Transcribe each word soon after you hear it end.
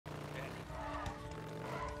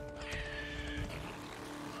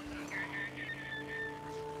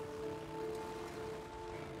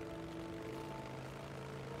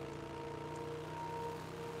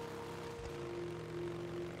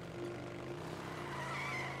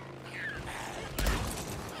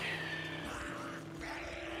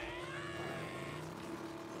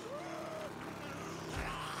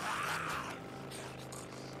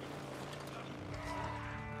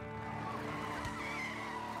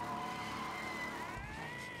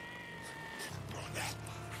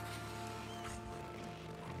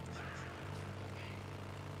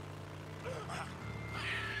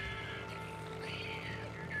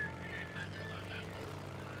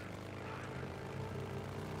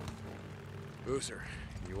Boozer,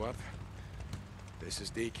 you up? This is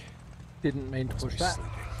Deke. Didn't mean to push that.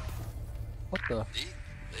 Sleeping. What the? Deke?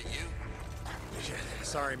 That you? Shit.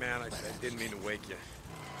 Sorry, man. I didn't mean to wake you.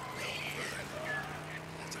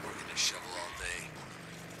 After working the shovel all day,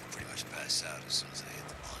 pretty much pass out as soon as I hit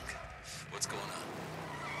the bunk. What's going on?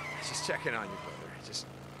 Just checking on you, brother. Just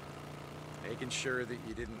making sure that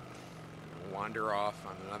you didn't wander off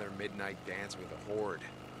on another midnight dance with a horde.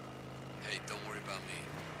 Hey, don't worry about me.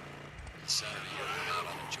 It sounded like you were out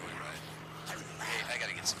on a joyride. Hey, I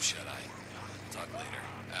gotta get some shut-eye. Talk later.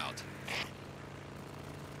 Out.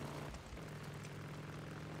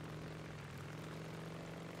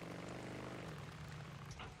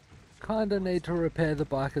 Kinda need to repair the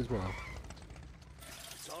bike as well.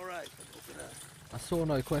 It's all right. Open up. I saw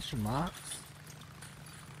no question marks.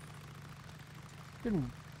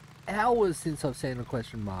 Been hours since I've seen a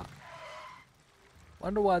question mark.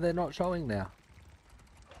 Wonder why they're not showing now.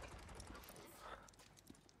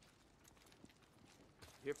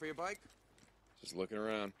 Here for your bike? Just looking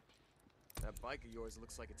around. That bike of yours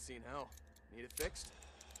looks like it's seen hell. Need it fixed?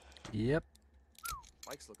 Yep,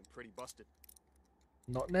 Bike's looking pretty busted.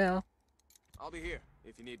 not now. I'll be here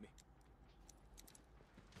if you need me.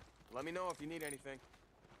 Let me know if you need anything.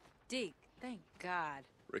 Deke, thank God.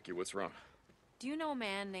 Ricky, what's wrong? Do you know a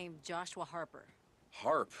man named Joshua Harper?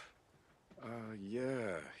 Harp.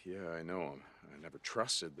 Yeah, I know him. I never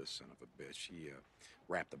trusted this son of a bitch. He,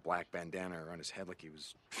 wrapped a black bandana around his head like he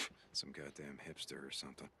was some goddamn hipster or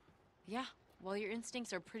something. Yeah, well, your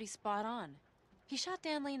instincts are pretty spot on. He shot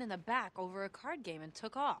Dan Lane in the back over a card game and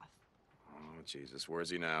took off. Oh, Jesus, where's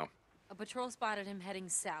he now? A patrol spotted him heading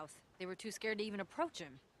south. They were too scared to even approach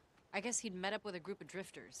him. I guess he'd met up with a group of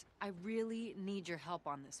drifters. I really need your help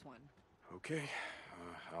on this one. Okay,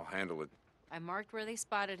 I'll handle it. I marked where they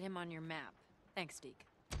spotted him on your map. Thanks, Deke.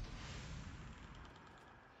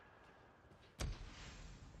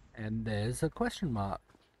 And there's a question mark.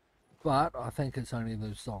 But I think it's only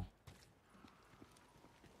the song.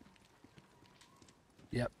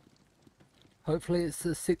 Yep. Hopefully it's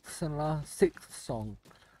the sixth song.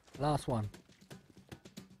 Last one.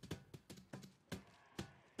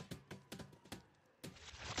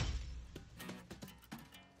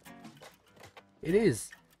 It is.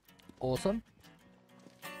 Awesome.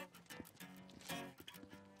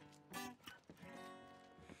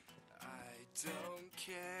 I don't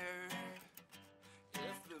care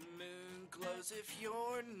if the moon glows if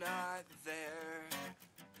you're not there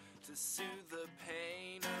to soothe the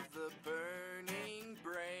pain of the burning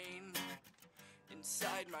brain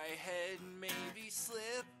inside my head. Maybe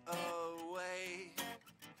slip away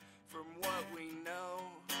from what we know,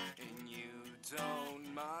 and you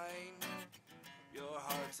don't mind. Your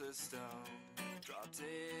heart's a stone dropped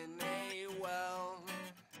in a well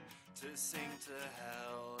to sink to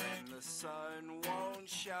hell, and the sun won't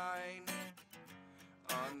shine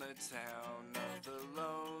on the town of the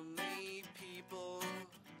lonely people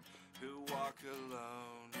who walk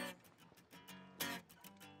alone.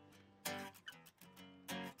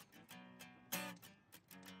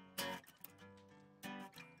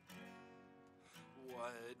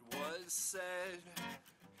 What was said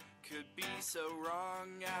could be so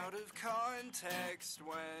wrong out of context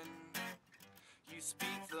when you speak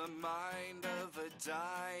the mind of a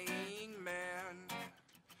dying man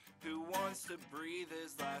who wants to breathe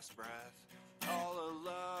his last breath all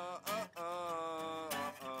alone,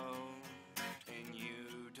 and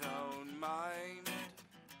you don't mind.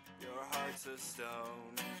 Your heart's a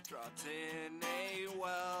stone dropped in a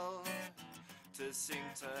well to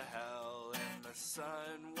sink to hell, and the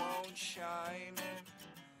sun won't shine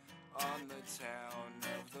on the town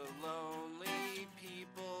of the lonely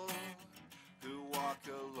people who walk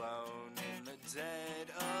alone in the dead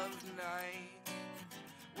of night,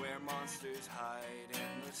 where monsters hide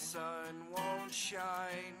and the sun won't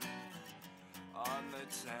shine on the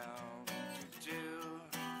town. Do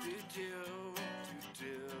do do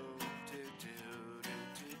do do do do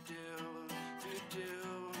do do do do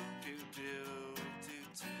do do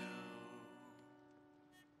do.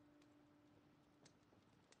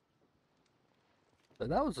 So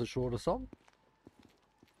that was a shorter song.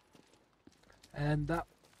 And that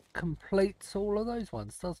completes all of those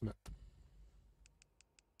ones, doesn't it?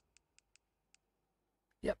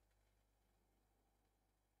 Yep.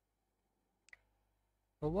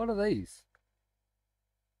 But what are these?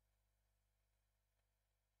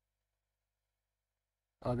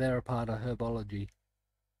 Oh, they're a part of herbology.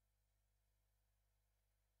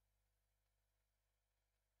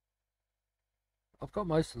 I've got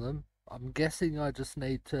most of them. I'm guessing I just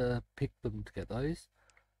need to pick them to get those.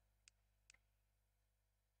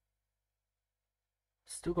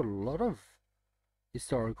 Still got a lot of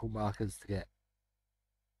historical markers to get.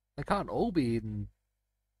 They can't all be in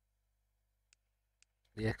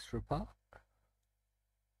the extra part.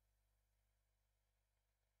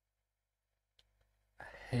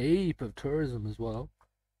 A heap of tourism as well.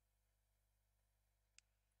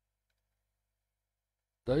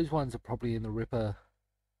 Those ones are probably in the Ripper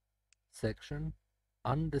section.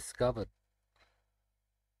 Undiscovered.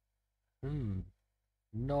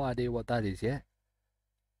 No idea what that is yet.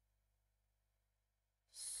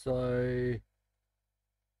 So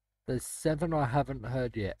there's 7 I haven't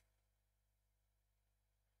heard yet.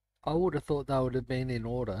 I would have thought they would have been in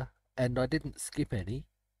order, and I didn't skip any.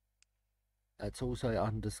 That's also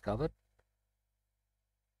undiscovered.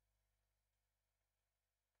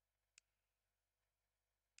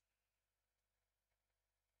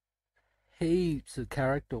 Heaps of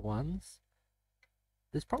character ones.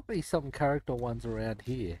 There's probably some character ones around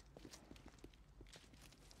here.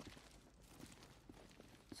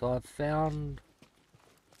 So I've found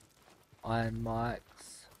Iron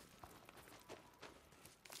Mike's.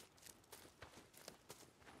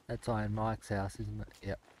 That's Iron Mike's house, isn't it?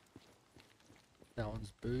 Yep. That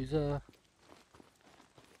one's Boozer.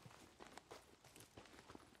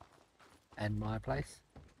 And my place.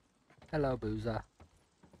 Hello, Boozer.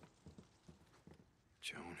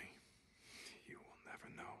 Joni, you will never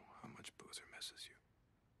know how much Boozer misses you.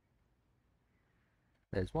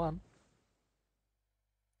 There's one.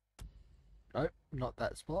 Nope, not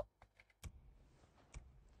that spot.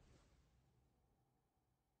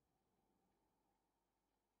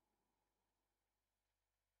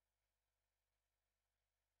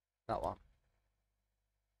 That one.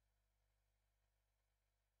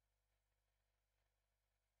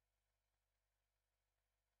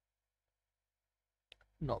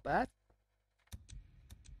 Not bad.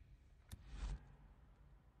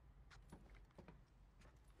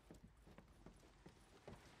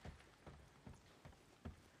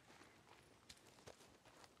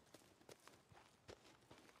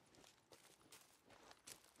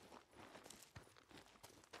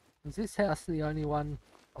 Is this house the only one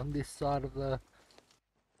on this side of the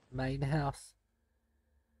main house?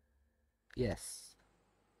 Yes.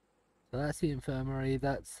 So that's the infirmary,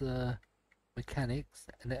 that's the mechanics,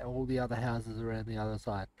 and then all the other houses around the other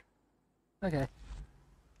side. Okay.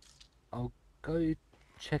 I'll go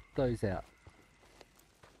check those out.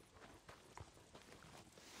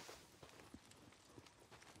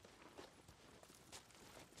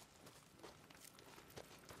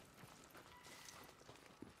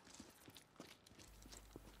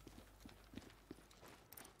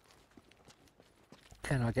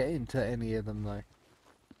 Can I get into any of them though?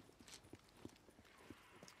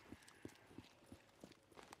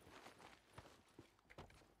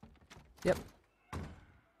 Yep.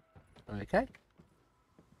 Okay.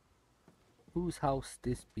 Whose house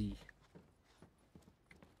this be?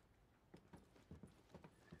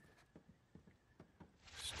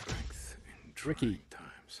 Strength in Ricky. trying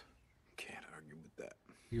times. Can't argue with that.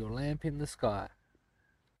 Your lamp in the sky.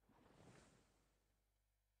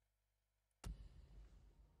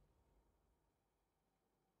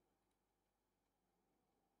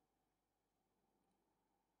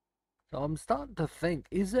 So I'm starting to think,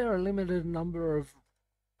 is there a limited number of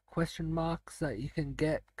question marks that you can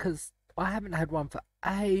get? Because I haven't had one for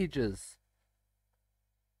ages.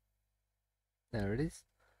 There it is.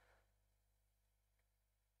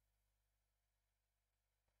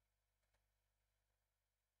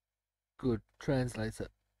 Good, translates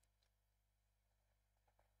it.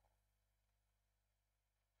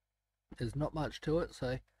 There's not much to it,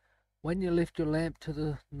 so when you lift your lamp to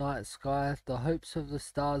the night sky, the hopes of the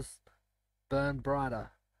stars burn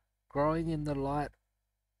brighter, growing in the light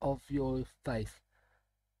of your faith.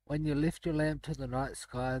 When you lift your lamp to the night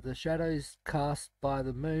sky, the shadows cast by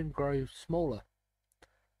the moon grow smaller,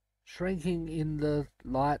 shrinking in the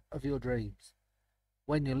light of your dreams.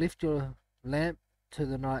 When you lift your lamp to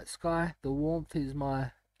the night sky, the warmth in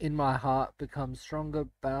my heart becomes stronger,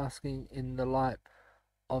 basking in the light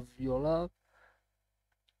of your love.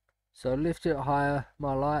 So lift it higher,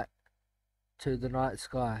 my light, to the night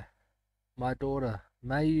sky. My daughter,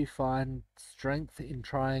 may you find strength in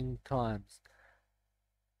trying times.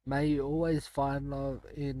 May you always find love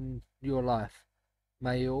in your life.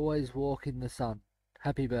 May you always walk in the sun.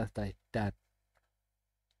 Happy birthday, Dad.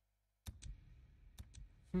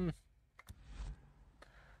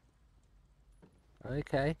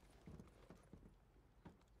 Okay.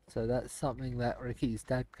 So that's something that Ricky's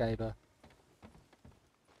dad gave her.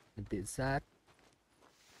 A bit sad.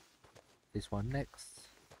 This one next.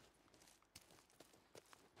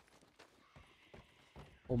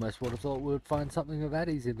 Almost would have thought we would find something of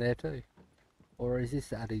Addie's in there too. Or is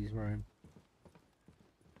this Addie's room?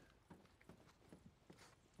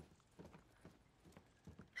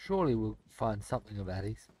 Surely we'll find something of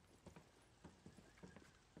Addie's.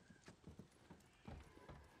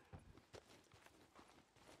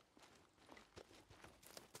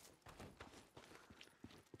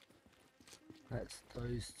 That's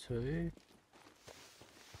those two.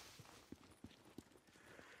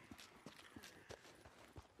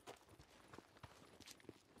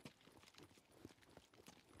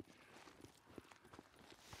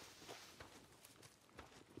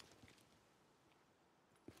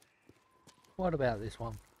 What about this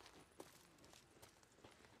one?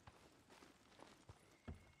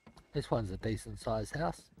 This one's a decent sized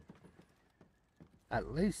house.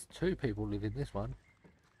 At least 2 people live in this one.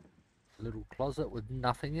 Little closet with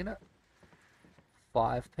nothing in it.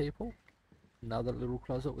 5 people. Another little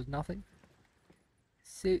closet with nothing.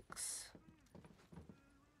 6.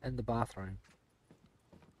 And the bathroom.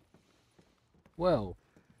 Well,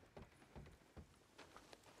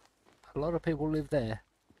 a lot of people live there.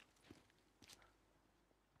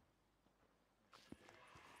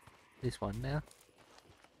 This one now.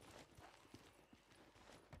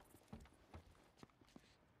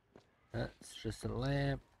 That's just a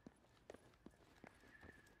lamp.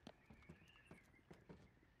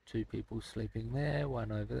 2 people sleeping there,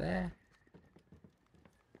 1 over there.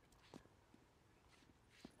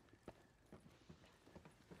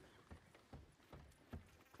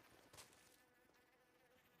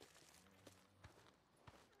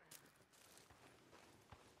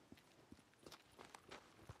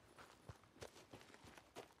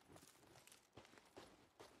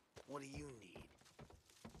 What do you need?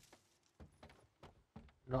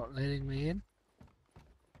 Not letting me in.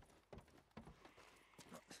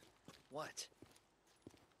 What?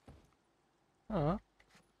 Huh?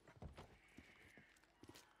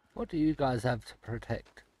 What do you guys have to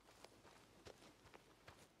protect?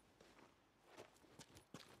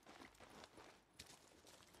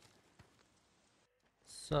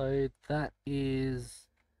 So that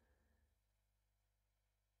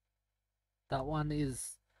one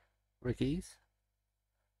is Ricky's.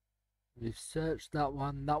 We've searched that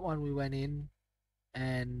one. That one we went in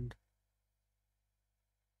and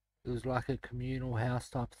it was like a communal house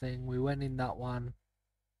type thing. We went in that one.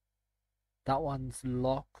 That one's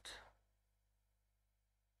locked.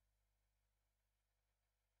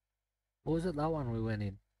 What was it, that one we went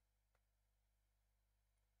in?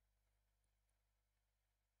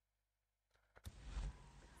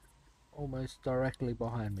 Almost directly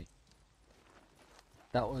behind me.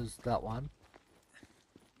 That was that one.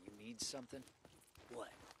 You need something? What?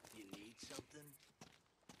 You need something?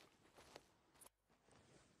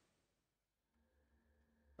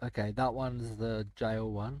 Okay, that one's the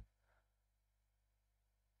jail one.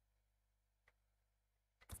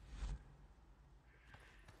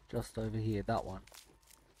 Just over here, that one.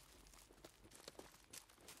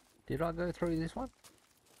 Did I go through this one?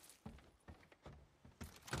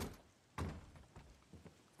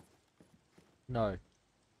 No.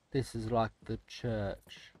 This is like the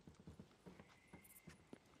church.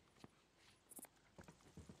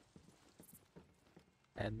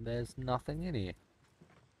 And there's nothing in here.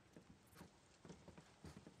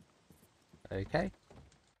 Okay.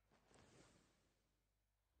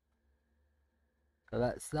 So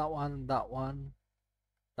that's that one, that one,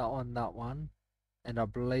 that one, that one. And I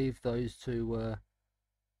believe those 2 were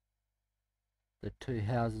the 2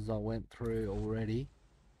 houses I went through already.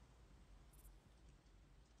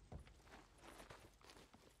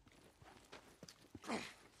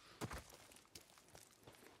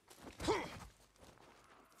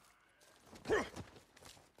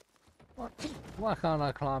 What? Why can't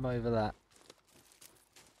I climb over that?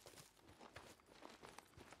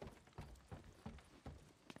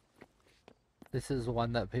 This is the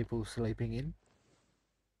one that people sleeping in.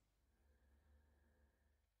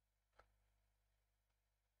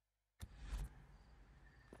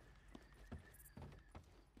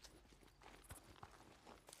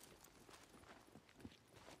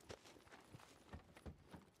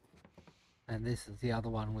 And this is the other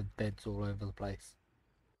one with beds all over the place.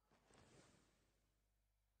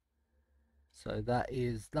 So that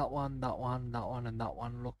is that one, that one, that one, and that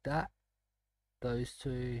one looked at. Those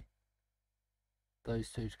 2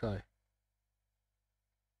 to go.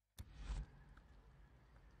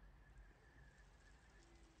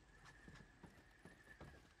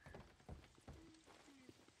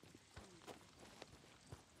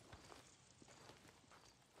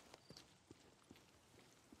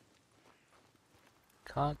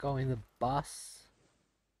 Can't go in the bus,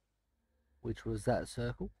 which was that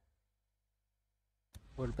circle.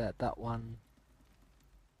 What about that one?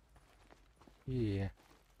 Yeah.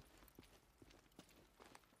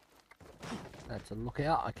 That's a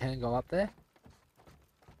lookout. I can go up there.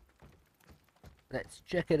 Let's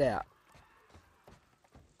check it out.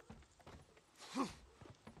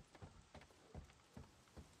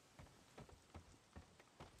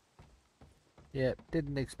 Yep,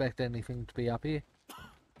 didn't expect anything to be up here.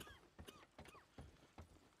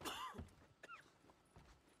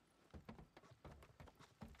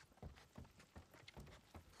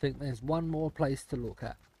 Think there's one more place to look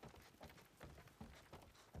at.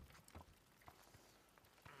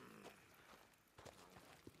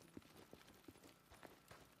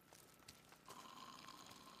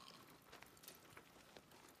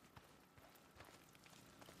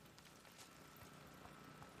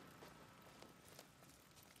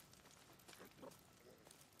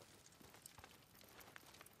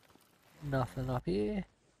 Nothing up here.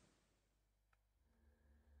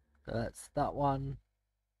 So that's that one.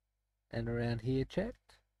 And around here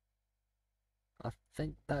checked. I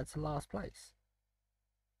think that's the last place.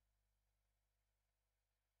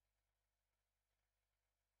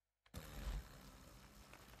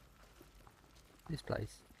 This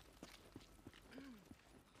place.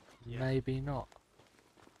 Yeah. Maybe not.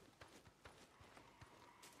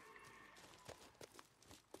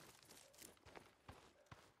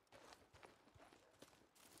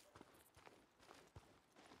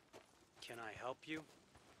 Can I help you?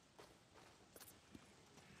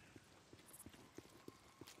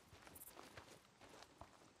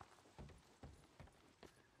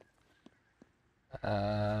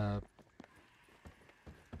 Uh,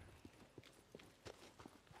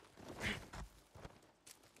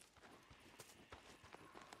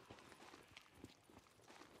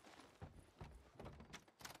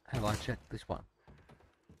 have I checked this one?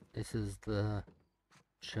 This is the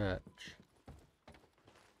church.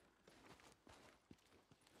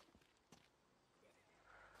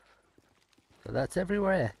 So that's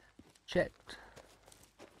everywhere. Checked.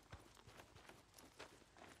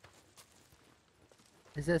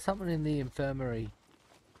 Is there something in the infirmary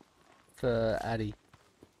for Addie?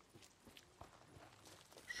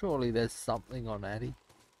 Surely there's something on Addie.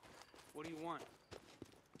 What do you want?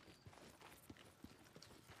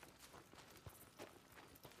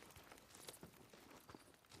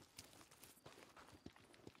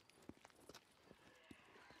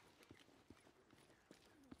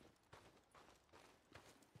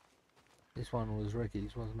 This one was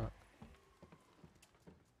Ricky's, wasn't it?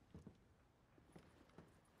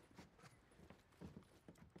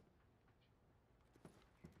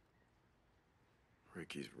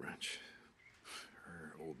 Ricky's wrench.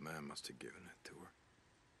 Her old man must have given it to her.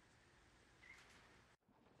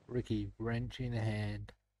 Ricky, wrench in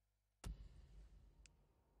hand.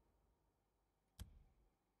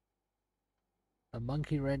 A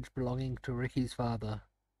monkey wrench belonging to Ricky's father,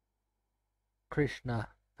 Krishna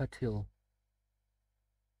Patil.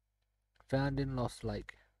 Found in Lost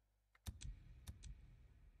Lake.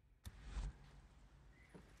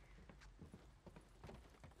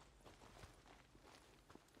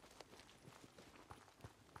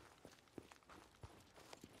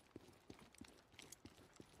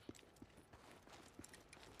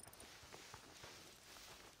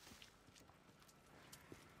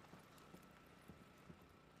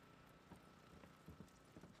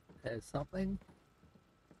 There's something.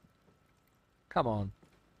 Come on.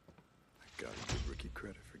 I gotta give Ricky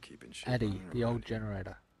credit for keeping shit Addie, running the around old here.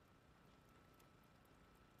 generator.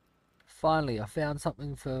 Finally, I found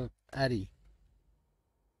something for Addie.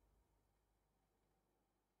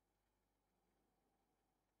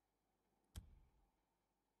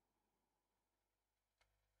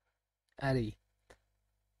 Addie,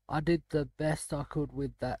 I did the best I could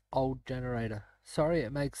with that old generator. Sorry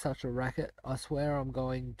it makes such a racket. I swear I'm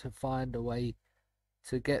going to find a way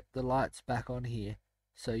to get the lights back on here,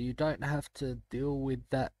 so you don't have to deal with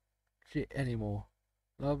that shit anymore.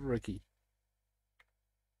 Love, Ricky.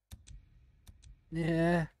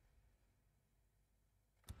 Yeah.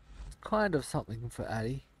 It's kind of something for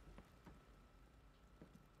Addie.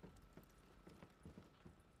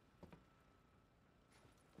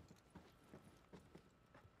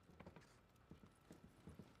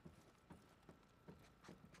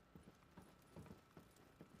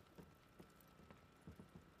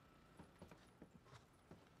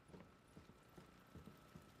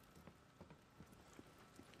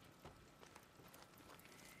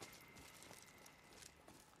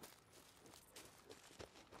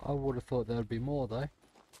 I would have thought there would be more though.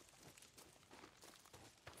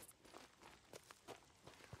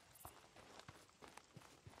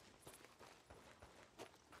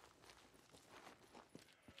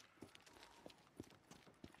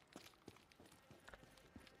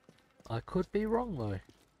 I could be wrong though.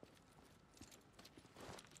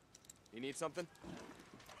 You need something?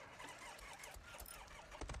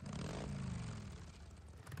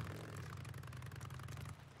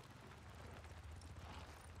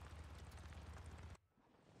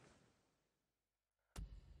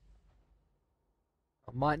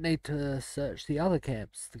 I might need to search the other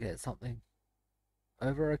camps to get something.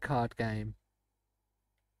 Over a card game.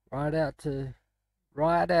 Ride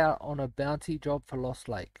out on a bounty job for Lost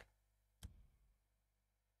Lake.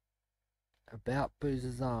 About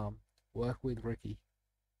Boozer's arm. Work with Ricky.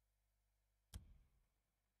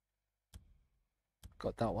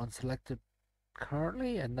 Got that one selected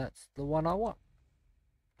currently, and that's the one I want.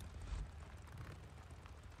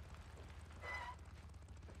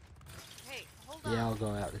 Hey, hold on. Yeah, I'll go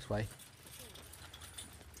out this way.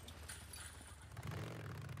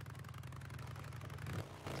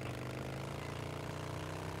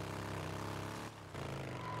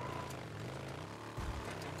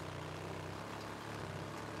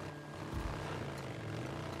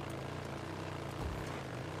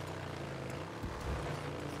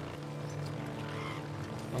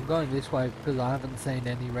 I'm going this way because I haven't seen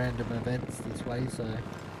any random events this way, so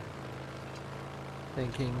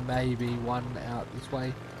thinking maybe one out this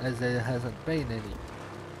way, as there hasn't been any.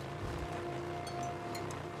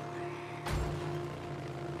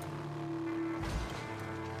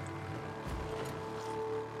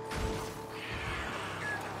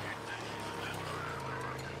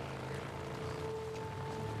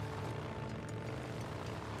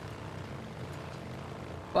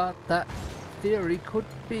 But that theory could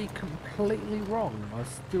be completely wrong. I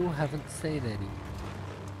still haven't seen any.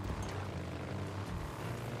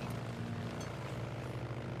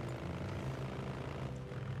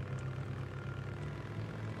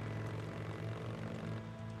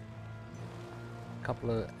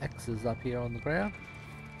 Couple of X's up here on the ground.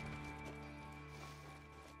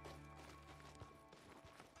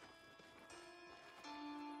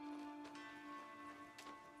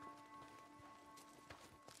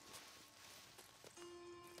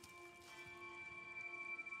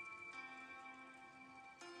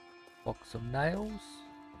 Box of nails.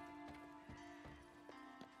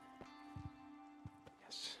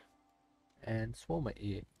 Yes. And swarmer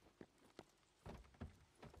ear.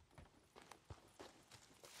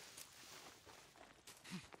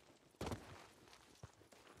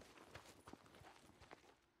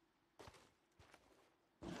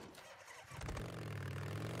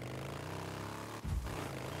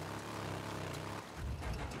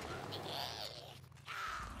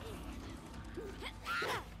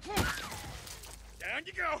 Down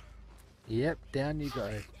you go. Yep, down you go.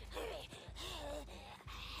 Need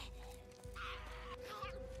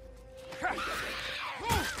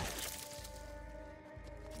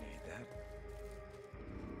that.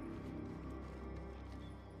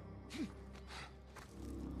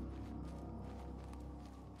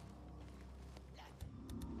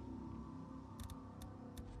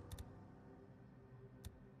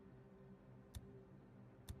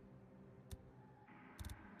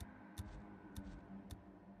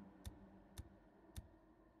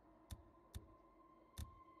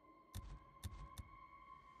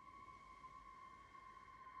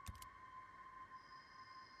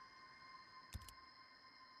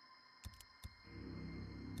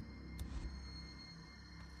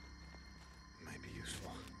 Might be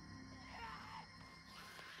useful.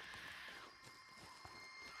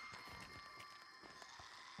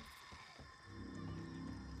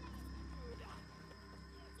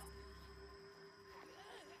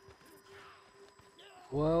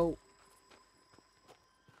 Well,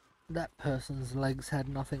 that person's legs had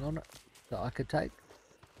nothing on it that I could take.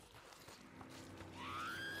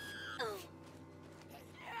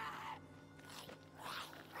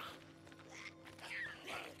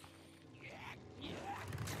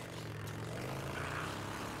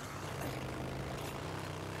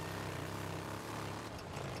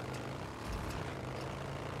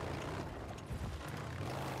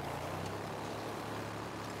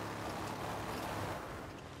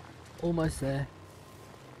 Almost there.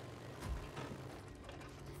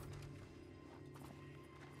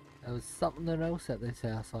 There was something else at this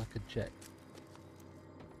house I could check.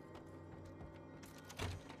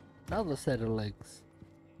 Another set of legs.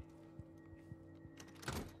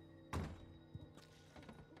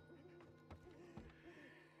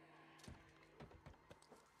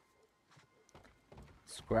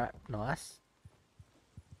 Scrap, nice.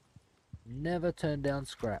 Never turn down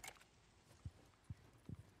scrap.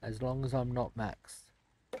 As long as I'm not maxed.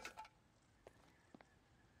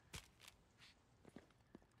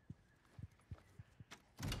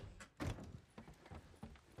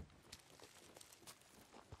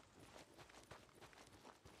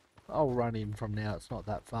 I'll run in from now, it's not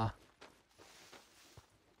that far.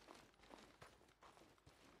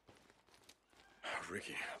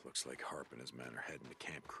 Ricky, looks like Harp and his men are heading to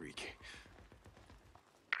Camp Creek.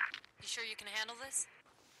 You sure you can handle this?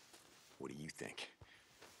 What do you think?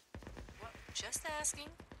 Well, just asking.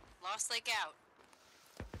 Lost Lake out.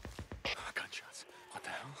 Gunshots. What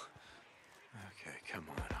the hell? Okay, come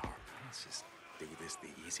on, Harp. Let's just do this the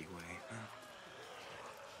easy way, huh?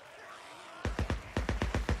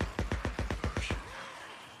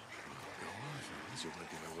 Go on, fellas. You're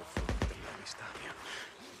looking over for the let me stop you.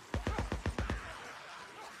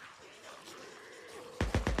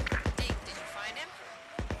 Deke, did you find him?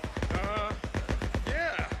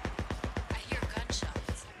 Yeah. I hear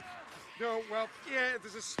gunshots. No, well, yeah,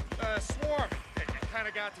 there's a swarm. I kind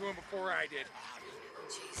of got to him before I did.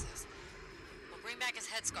 Jesus. Well, bring back his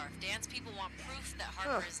headscarf. Dan's people want proof that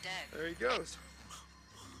Harper is dead. There he goes.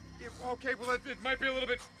 Yeah, okay, well, it might be a little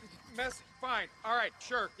bit messy. Fine. All right,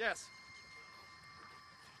 sure, yes.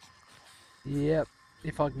 Yep,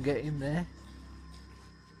 if I can get in there.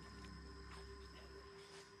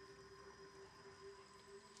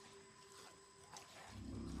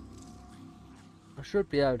 I should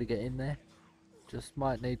be able to get in there. Just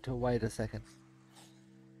might need to wait a second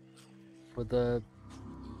for the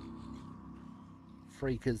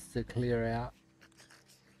freakers to clear out.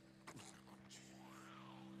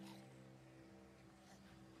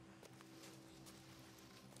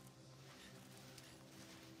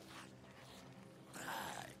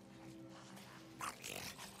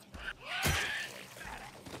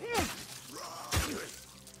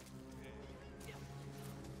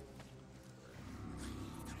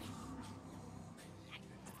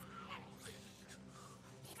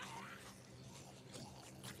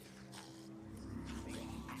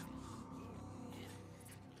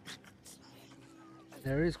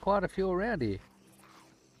 There is quite a few around here.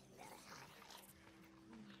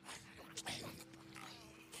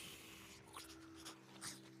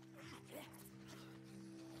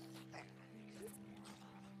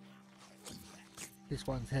 This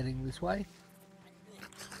one's heading this way.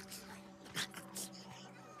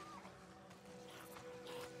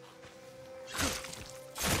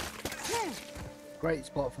 Great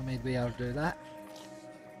spot for me to be able to do that.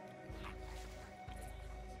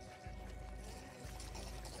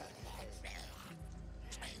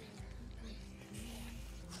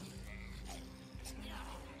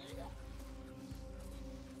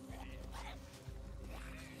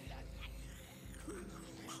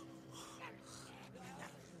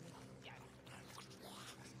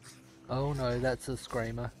 Oh no, that's a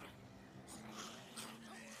screamer.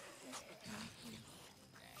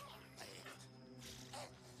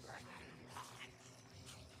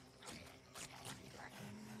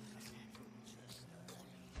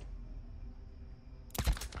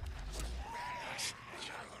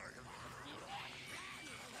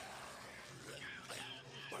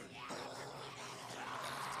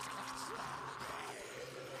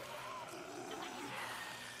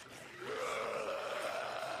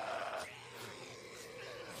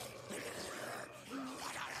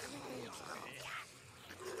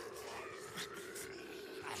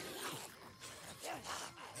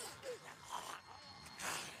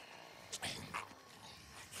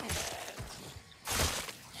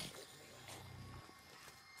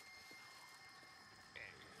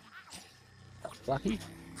 Lucky.